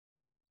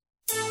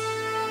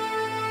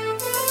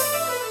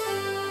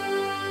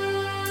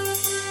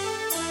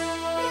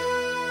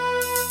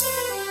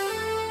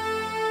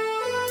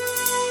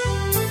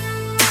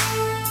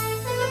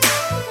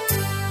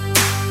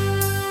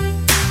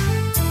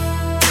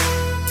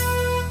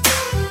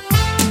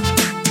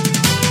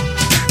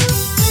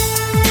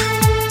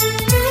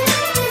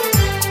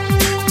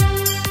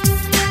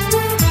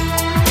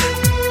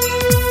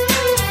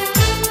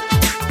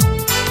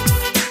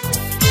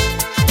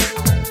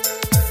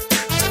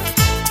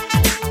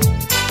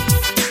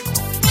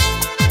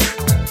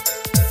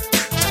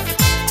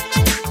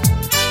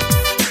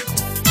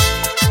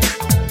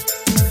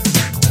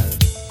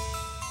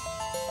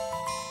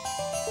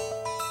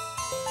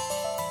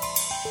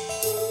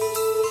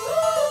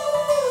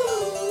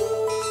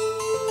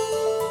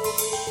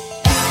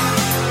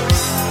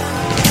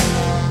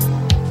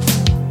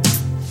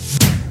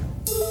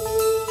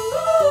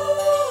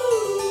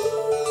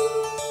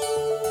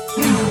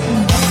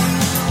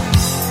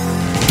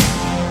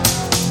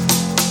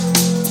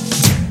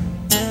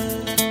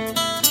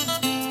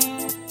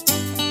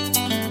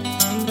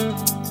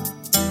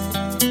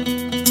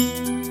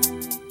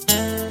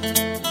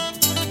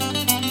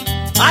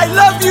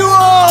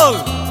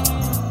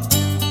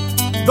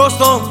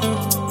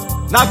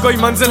दोस्तों, ना कोई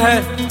मंजिल है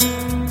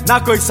ना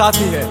कोई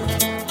साथी है,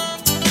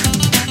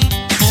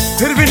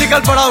 फिर भी निकल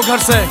पड़ा हूं घर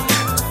से।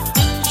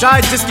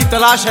 शायद जिसकी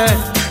तलाश है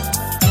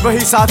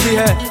वही साथी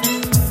है,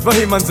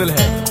 वही मंजिल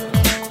है।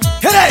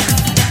 हिरे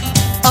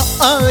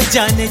ओ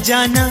जाने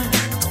जाना,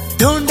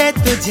 ढूंढे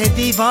तुझे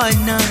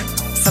दीवाना,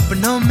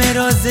 सपनों में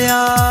रोज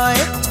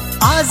आए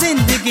आ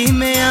जिंदगी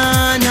में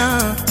आना।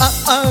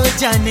 ओ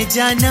जाने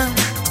जाना,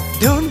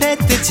 ढूंढे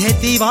तुझे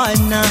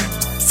दीवाना,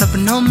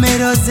 सपनों में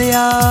रोज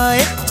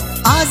आए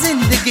आ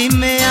जिंदगी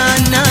में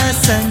आना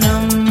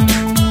सनम।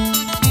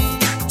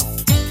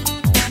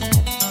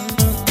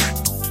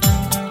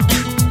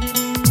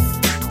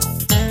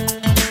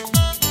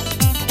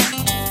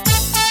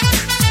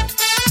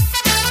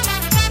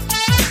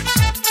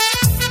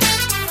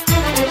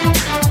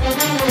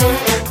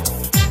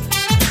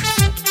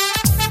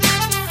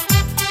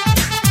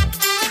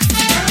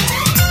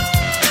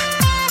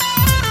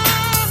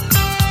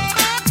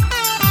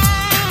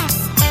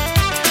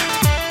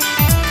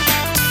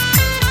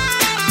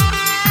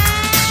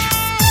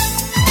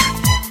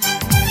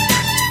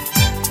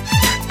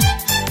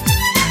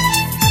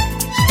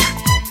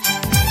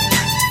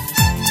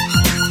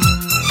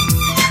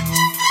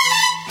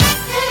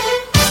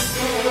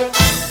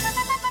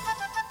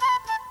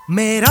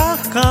 मेरा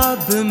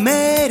ख्वाब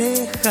मेरे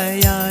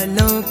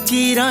ख्यालों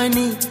की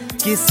रानी,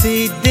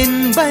 किसी दिन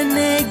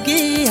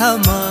बनेगी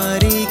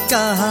हमारी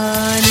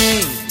कहानी।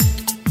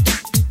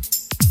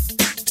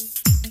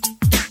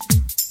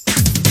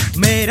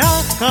 मेरा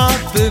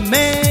ख्वाब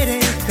मेरे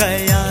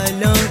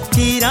ख्यालों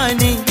की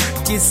रानी,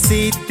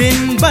 किसी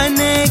दिन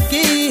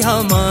बनेगी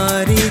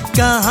हमारी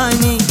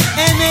कहानी।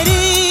 ए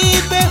मेरी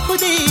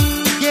बेखुदी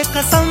ये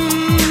कसम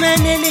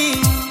मैंने ली,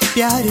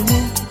 प्यार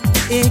में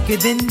एक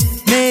दिन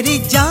मेरी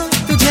जान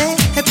तुझे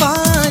है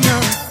पाना।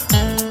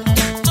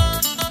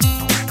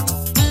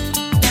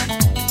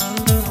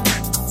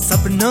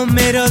 सपनों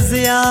में रोज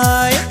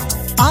आए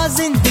आ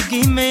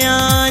जिंदगी में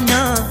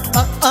आना।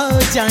 ओ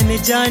जाने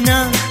जाना,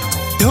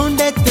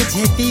 ढूंढे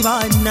तुझे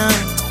दीवाना,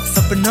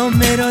 सपनों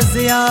में रोज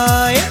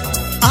आए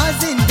आ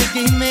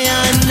जिंदगी में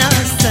आना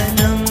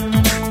सनम।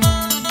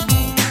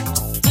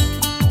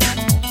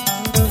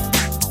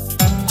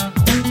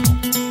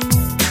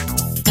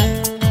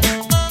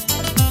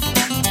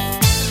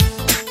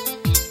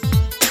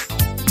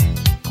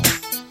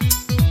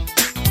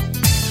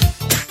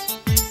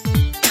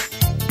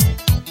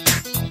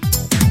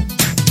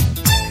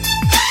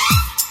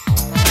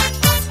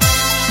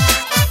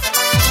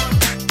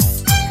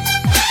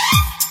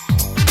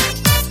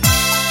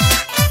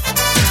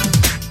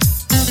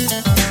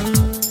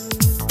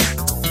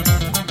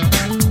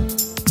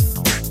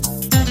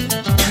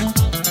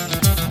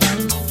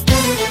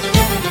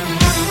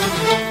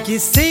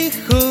 किसी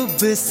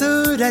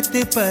खूबसूरत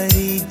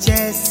परी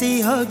जैसी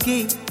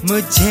होगी,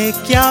 मुझे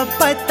क्या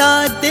पता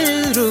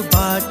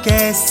दिलरुबा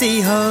कैसी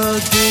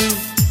होगी।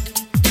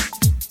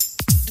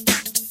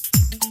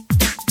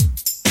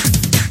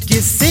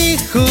 किसी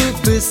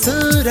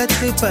खूबसूरत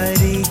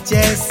परी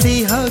जैसी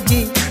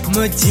होगी,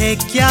 मुझे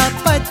क्या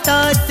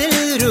पता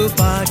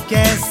दिलरुबा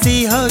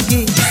कैसी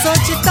होगी।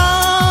 सोचता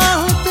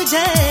हूँ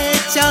तुझे,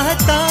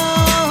 चाहता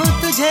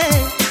हूँ तुझे,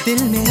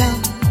 दिल मेरा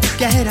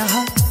कह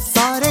रहा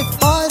सारे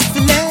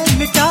फासले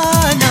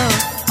मिटाना।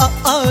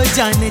 ओ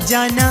जाने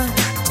जाना,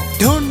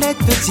 ढूंढे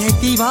तुझे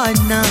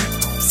दीवाना,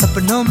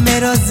 सपनों में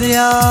रोज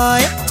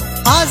आए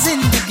आ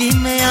जिंदगी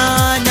में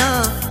आना।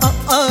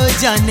 ओ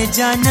जाने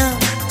जाना,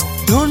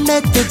 ढूंढे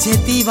तुझे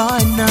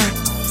दीवाना,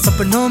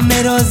 सपनों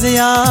में रोज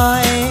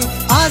आए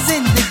आ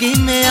जिंदगी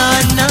में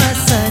आना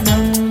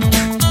सनम।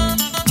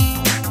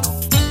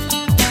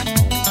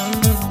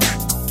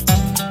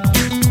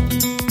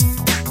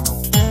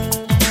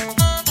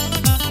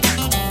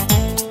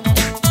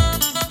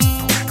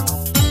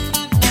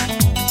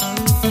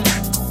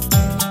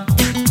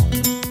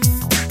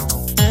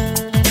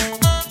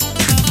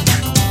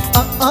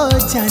 ओ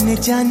जाने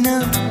जाना,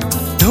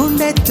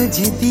 ढूंढे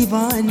तुझे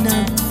दीवाना,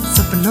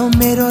 सपनों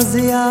में रोज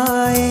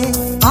आए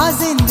आ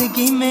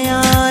जिंदगी में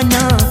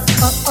आना।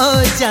 ओ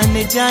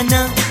जाने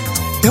जाना,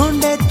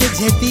 ढूंढे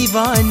तुझे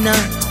दीवाना,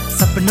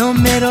 सपनों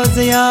में रोज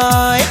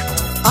आए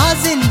आ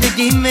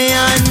जिंदगी में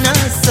आना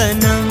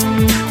सनम।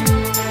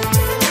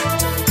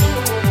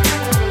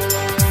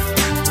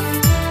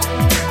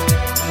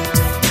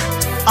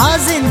 आ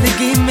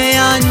जिंदगी में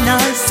आना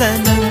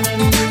सनम।